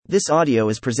This audio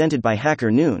is presented by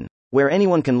Hacker Noon, where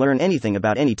anyone can learn anything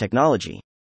about any technology.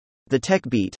 The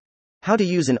TechBeat. How to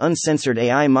use an uncensored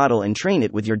AI model and train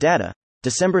it with your data.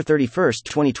 December 31,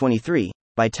 2023,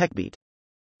 by TechBeat.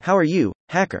 How are you,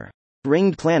 hacker?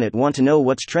 Ringed Planet want to know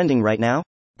what's trending right now?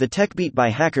 The TechBeat by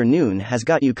Hacker Noon has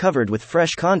got you covered with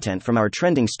fresh content from our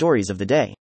trending stories of the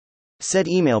day. Set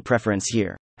email preference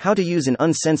here. How to use an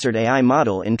uncensored AI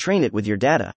model and train it with your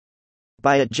data.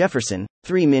 By Jefferson,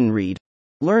 3min read.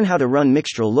 Learn how to run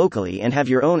Mixtral locally and have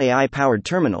your own AI-powered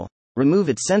terminal, remove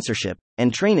its censorship,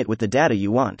 and train it with the data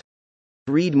you want.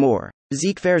 Read more.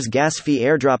 ZKFair's Gas Fee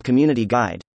Airdrop Community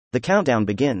Guide. The countdown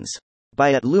begins.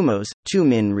 By Lumos,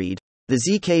 2min read. The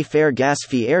ZK-Fair Gas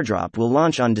Fee Airdrop will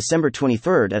launch on December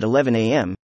 23 at 11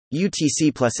 a.m.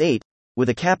 UTC+8, with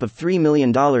a cap of $3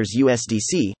 million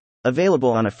USDC, available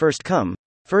on a first-come,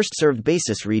 first-served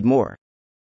basis. Read more.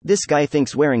 This guy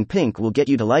thinks wearing pink will get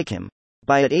you to like him.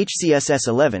 By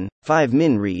HCSS11,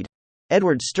 5min read.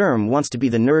 Edward Sturm wants to be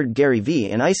the nerd Gary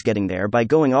Vee and ICE getting there by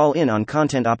going all in on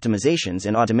content optimizations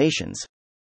and automations.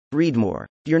 Read more.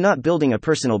 You're not building a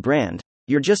personal brand,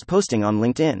 you're just posting on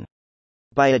LinkedIn.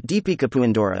 By Deepika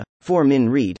Puindora, 4min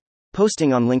read.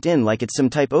 Posting on LinkedIn like it's some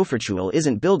type of ritual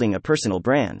isn't building a personal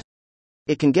brand.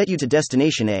 It can get you to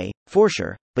destination A, for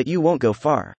sure, but you won't go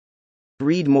far.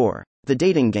 Read more. The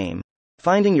dating game.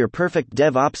 Finding your perfect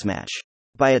DevOps match.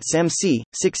 By SamC,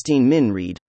 16min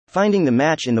read. Finding the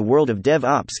match in the world of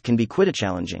DevOps can be quite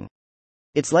challenging.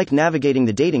 It's like navigating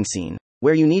the dating scene,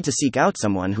 where you need to seek out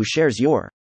someone who shares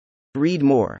your. Read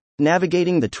more.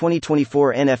 Navigating the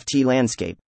 2024 NFT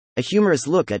landscape. A humorous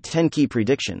look at 10 key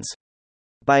predictions.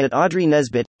 By Audrey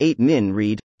Nesbitt, 8min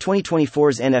read.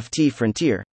 2024's NFT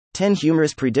frontier, 10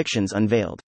 humorous predictions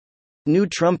unveiled. New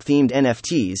Trump-themed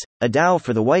NFTs, a DAO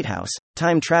for the White House,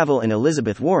 time travel, and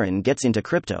Elizabeth Warren gets into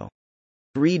crypto.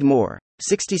 Read more.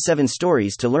 67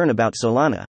 stories to learn about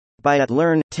Solana. By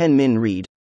Learn, 10min read.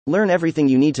 Learn everything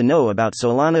you need to know about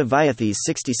Solana via these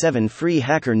 67 free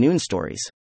Hacker Noon stories.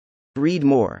 Read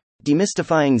more.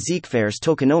 Demystifying ZKFair's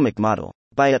tokenomic model.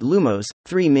 By Lumos,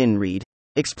 3min read.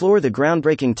 Explore the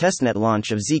groundbreaking testnet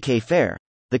launch of ZK-Fair,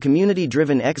 the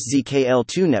community-driven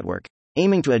XZKL2 network,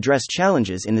 aiming to address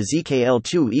challenges in the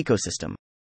ZKL2 ecosystem.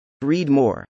 Read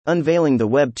more. Unveiling the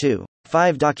Web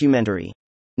 2.5 documentary.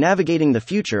 Navigating the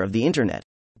future of the Internet.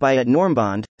 By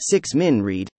Normbond, 6min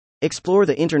read. Explore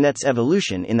the Internet's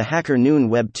evolution in the Hacker Noon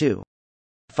Web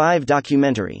 2.5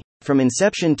 documentary. From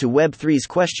inception to Web 3's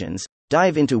questions,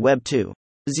 dive into Web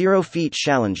 2.0 feat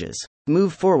challenges.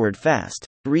 Move forward fast.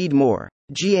 Read more.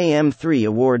 GAM3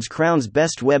 Awards crowns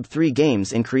Best Web 3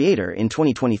 Games and Creator in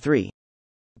 2023.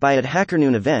 By Hacker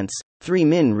Noon Events,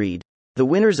 3min read. The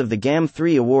winners of the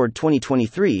GAM3 Award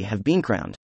 2023 have been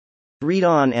crowned. Read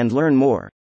on and learn more.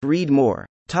 Read more.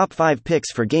 Top 5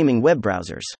 picks for gaming web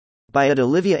browsers. By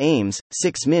Olivia Ames,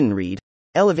 6min read.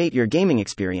 Elevate your gaming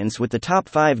experience with the top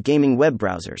 5 gaming web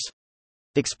browsers.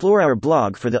 Explore our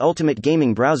blog for the ultimate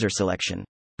gaming browser selection.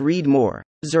 Read more.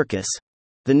 Zirkus.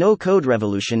 The no-code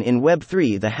revolution in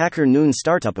Web3, the Hacker Noon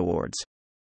Startup Awards.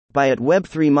 By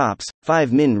Web3 Mops,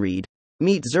 5min read.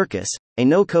 Meet Zirkus, a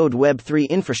no-code Web3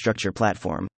 infrastructure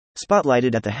platform,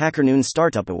 spotlighted at the Hacker Noon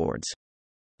Startup Awards.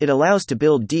 It allows to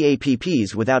build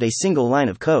DApps without a single line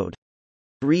of code.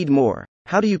 Read more.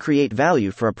 How do you create value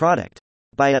for a product?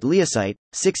 By Leosite,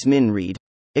 6min read.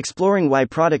 Exploring why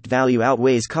product value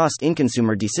outweighs cost in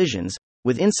consumer decisions,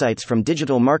 with insights from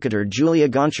digital marketer Julia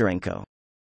Goncharenko.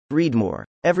 Read more.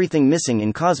 Everything missing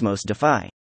in Cosmos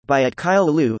DeFi. By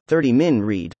Kyle Liu, 30min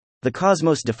read. The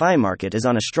Cosmos DeFi market is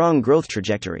on a strong growth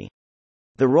trajectory.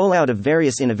 The rollout of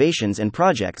various innovations and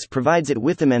projects provides it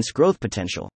with immense growth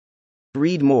potential.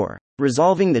 Read more.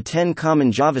 Resolving the 10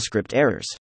 common JavaScript errors.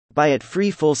 By Free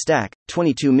Full Stack,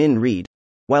 22min read.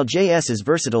 While JS is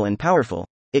versatile and powerful,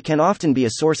 it can often be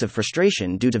a source of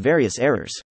frustration due to various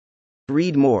errors.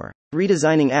 Read more.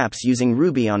 Redesigning apps using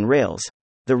Ruby on Rails.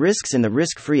 The risks and the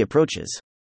risk-free approaches.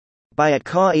 By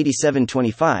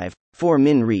Ka8725,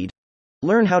 4min read.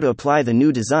 Learn how to apply the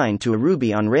new design to a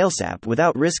Ruby on Rails app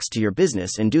without risks to your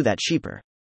business and do that cheaper.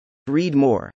 Read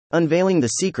more. Unveiling the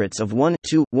secrets of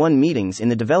 1-to-1 meetings in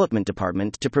the development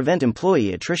department to prevent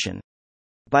employee attrition.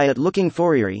 By Looking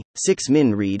Fourier,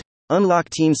 6min read. Unlock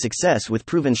team success with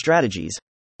proven strategies.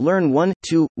 Learn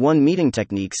 1-to-1 meeting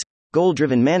techniques,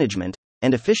 goal-driven management,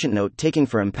 and efficient note-taking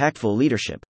for impactful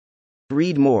leadership.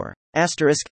 Read more.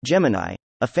 Gemini,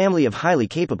 a family of highly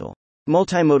capable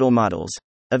multimodal models.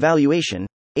 Evaluation.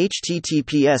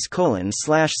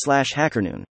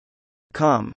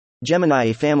 https://hackernoon.com. Gemini,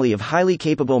 a family of highly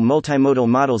capable multimodal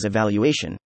models.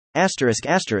 Evaluation. ***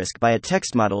 by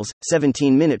Text Models,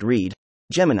 17-minute read.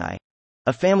 Gemini.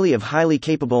 A family of highly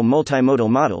capable multimodal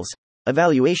models.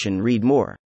 Evaluation. Read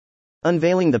more.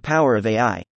 Unveiling the power of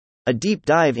AI. A deep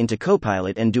dive into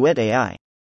Copilot and Duet AI.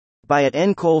 By at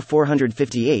N. Cole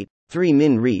 458, 3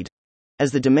 Min. Read.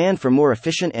 As the demand for more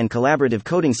efficient and collaborative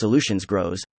coding solutions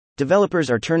grows,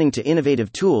 developers are turning to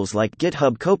innovative tools like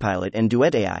GitHub Copilot and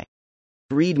Duet AI.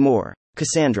 Read more.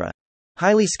 Cassandra.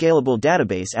 Highly scalable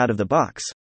database out of the box.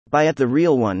 By at The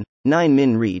Real One, 9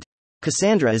 Min. Read.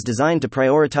 Cassandra is designed to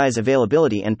prioritize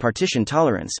availability and partition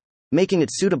tolerance, making it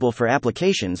suitable for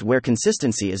applications where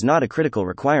consistency is not a critical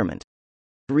requirement.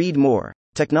 Read more.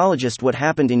 Technologist. What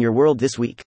happened in your world this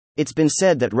week? It's been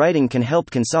said that writing can help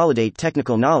consolidate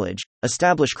technical knowledge,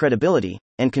 establish credibility,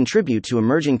 and contribute to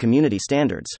emerging community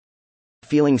standards.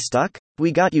 Feeling stuck?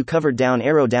 We got you covered. Down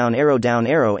arrow, down arrow, down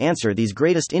arrow. Answer these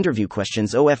greatest interview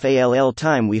questions. OFALL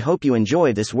time. We hope you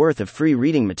enjoy this worth of free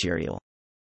reading material.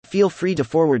 Feel free to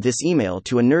forward this email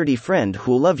to a nerdy friend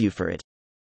who'll love you for it.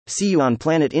 See you on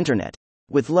planet Internet.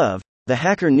 With love, the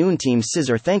Hacker Noon team.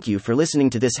 Scissor. Thank you for listening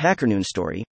to this Hacker Noon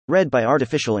story, read by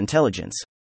artificial intelligence.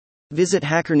 Visit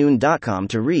hackernoon.com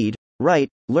to read, write,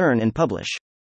 learn, and publish.